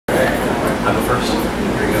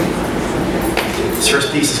This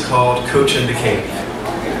first piece is called Coach in the Cave.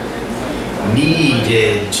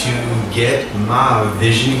 Needed to get my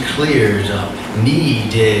vision cleared up.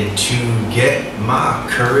 Needed to get my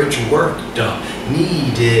courage worked up.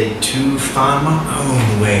 Needed to find my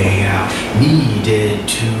own way out. Needed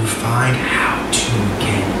to find how to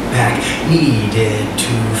get back. Needed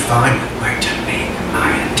to find where to make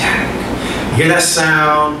my attack. You hear that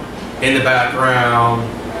sound in the background?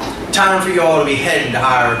 Time for y'all to be heading to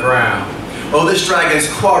higher ground. Oh, this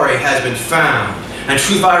dragon's quarry has been found, and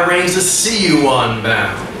truth I reigns to see you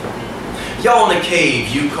unbound. Y'all in the cave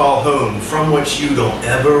you call home, from which you don't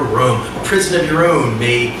ever roam, a prison of your own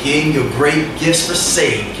making, your great gifts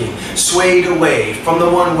forsaking, swayed away from the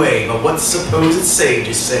one way, but what supposed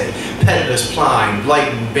sages say, peddlers plying,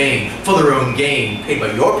 blight and bane, for their own gain, paid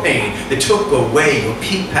by your pain, they took away your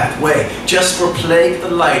peak pathway, just for plague the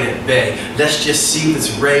light at bay. Let's just see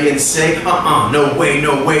this ray and say, no way,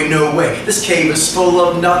 no way, no way, this cave is full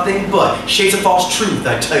of nothing but shades of false truth,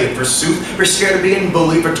 I tell you forsooth, we're scared of being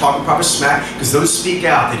bullied for talking proper smack, because those speak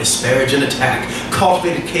out, they disparage and attack.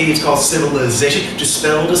 Cultivated caves called civilization,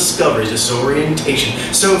 dispel discoveries,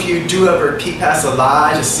 disorientation. So if you do ever peek past the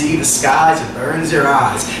lies, you see the skies, it burns your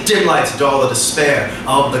eyes. Dim lights dull the despair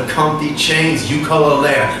of the comfy chains you call a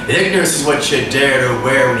lair. Ignorance is what you dare to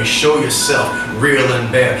wear when you show yourself real and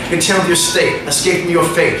bare. Contempt your state, escape from your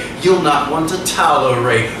fate, you'll not want to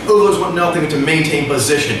tolerate. Others want nothing but to maintain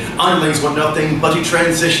position. Underlings want nothing but to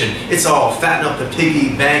transition. It's all fatten up the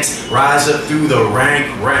piggy banks, rise up through the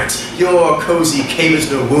ranks. Your cozy cave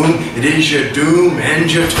is no womb, it is your doom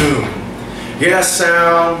and your tomb. Hear that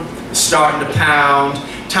sound? It's starting to pound.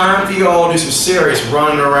 Time for you all to do some serious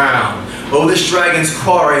running around. Oh, this dragon's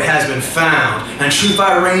quarry has been found, and truth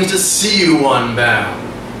I reigns to see you unbound.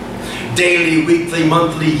 Daily, weekly,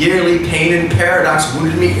 monthly, yearly, pain and paradox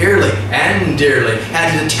wounded me eerily and dearly.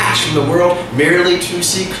 Had to detach from the world merely to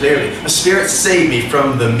see clearly. A spirit saved me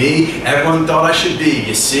from the me everyone thought I should be,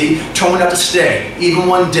 you see. Told me not to stay, even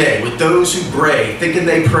one day, with those who bray, thinking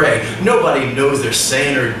they pray. Nobody knows they're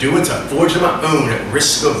saying or doing, so I forged on my own at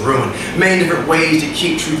risk of ruin. Many different ways to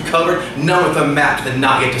keep truth covered, none with a map that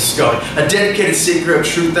not yet discovered. A dedicated seeker of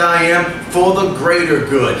truth I am, for the greater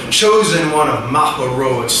good. Chosen one of my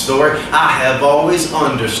heroic story, I have always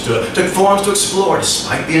understood. Took forms to explore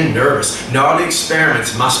despite being nervous. Gnarly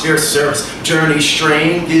experiments, my spirit service. Journey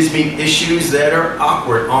strain gives me issues that are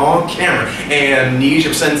awkward on camera.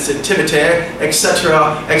 Amnesia, sensitivity,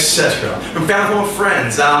 etc., etc. From family and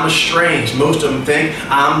friends, I'm estranged. Most of them think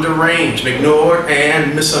I'm deranged, ignored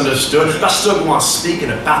and misunderstood. But I still go on speaking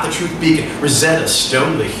about the truth beacon. Rosetta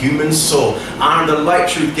Stone, the human soul. Honor the light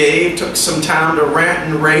truth gave. Took some time to rant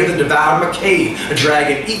and rave and devour my cave. A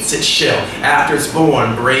dragon eats its shell after it's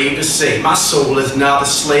born, brave to say, my soul is not a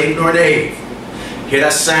slave nor knave. Hear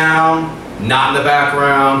that sound? Not in the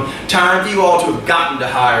background. Time for you all to have gotten to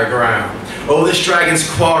higher ground. Oh, this dragon's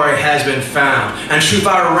quarry has been found, and truth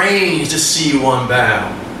I reigns to see you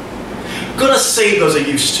unbound. Gonna save those I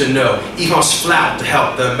used to know, even on flout to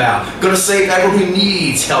help them out. Gonna save everyone who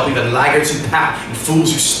needs help, even laggards who pout and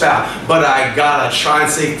fools who spout. But I gotta try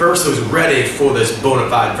and save first those ready for this bona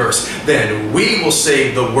fide verse. Then we will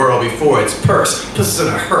save the world before its purse puts us in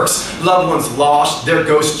a hearse. Loved ones lost, their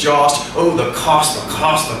ghosts joshed. Oh, the cost, the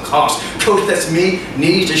cost, the cost. Coach, that's me,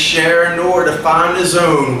 needs to share in order to find his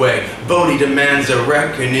own way. Bodhi demands a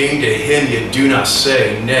reckoning, to him you do not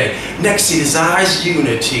say nay. Next he desires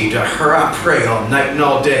unity, to her I pray all night and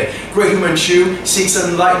all day. Great human Chu seeks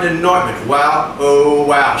enlightened anointment. Wow, oh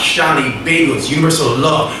wow, shiny bagels, universal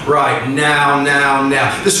love right now, now,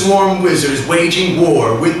 now. This warm wizard is waging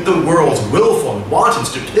war with the world's willful and wanton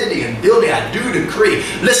stupidity and building. I do decree.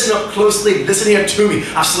 Listen up closely, listen here to me.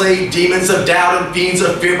 I've slayed demons of doubt and fiends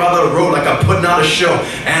of fear by the road like I'm putting on a show.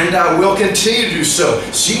 And I will continue to do so.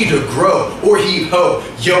 See to grow or heave ho.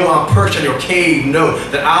 Yo, I'm perched on your cave. Know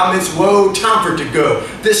that I'm its woe. Time for it to go.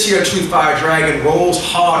 This here truth fire dragon rolls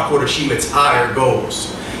hardcore to achieve its higher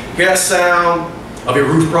goals. Hear that sound of your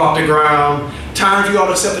roof brought to ground? Time for you all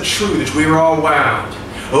to accept the truth that we are all wound.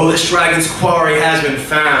 Oh, this dragon's quarry has been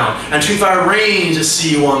found, and truth I reigns to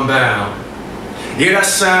see you unbound. Hear that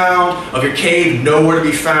sound of your cave nowhere to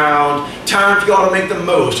be found? Time for you all to make the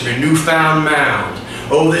most of your newfound mound.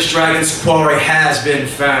 Oh, this dragon's quarry has been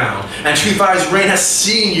found, and truth I's reign has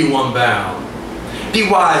seen you unbound. Be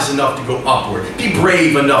wise enough to go upward. Be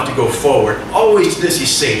brave enough to go forward. Always to this you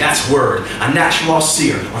say, that's word. A natural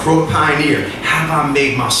seer, a heroic pioneer. Have I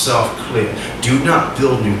made myself clear? Do not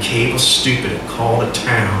build new cables stupid and call it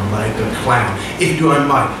town like a clown. If you do, I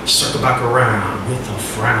might circle back around with a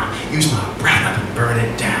frown. Use my breath up and burn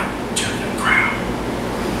it down.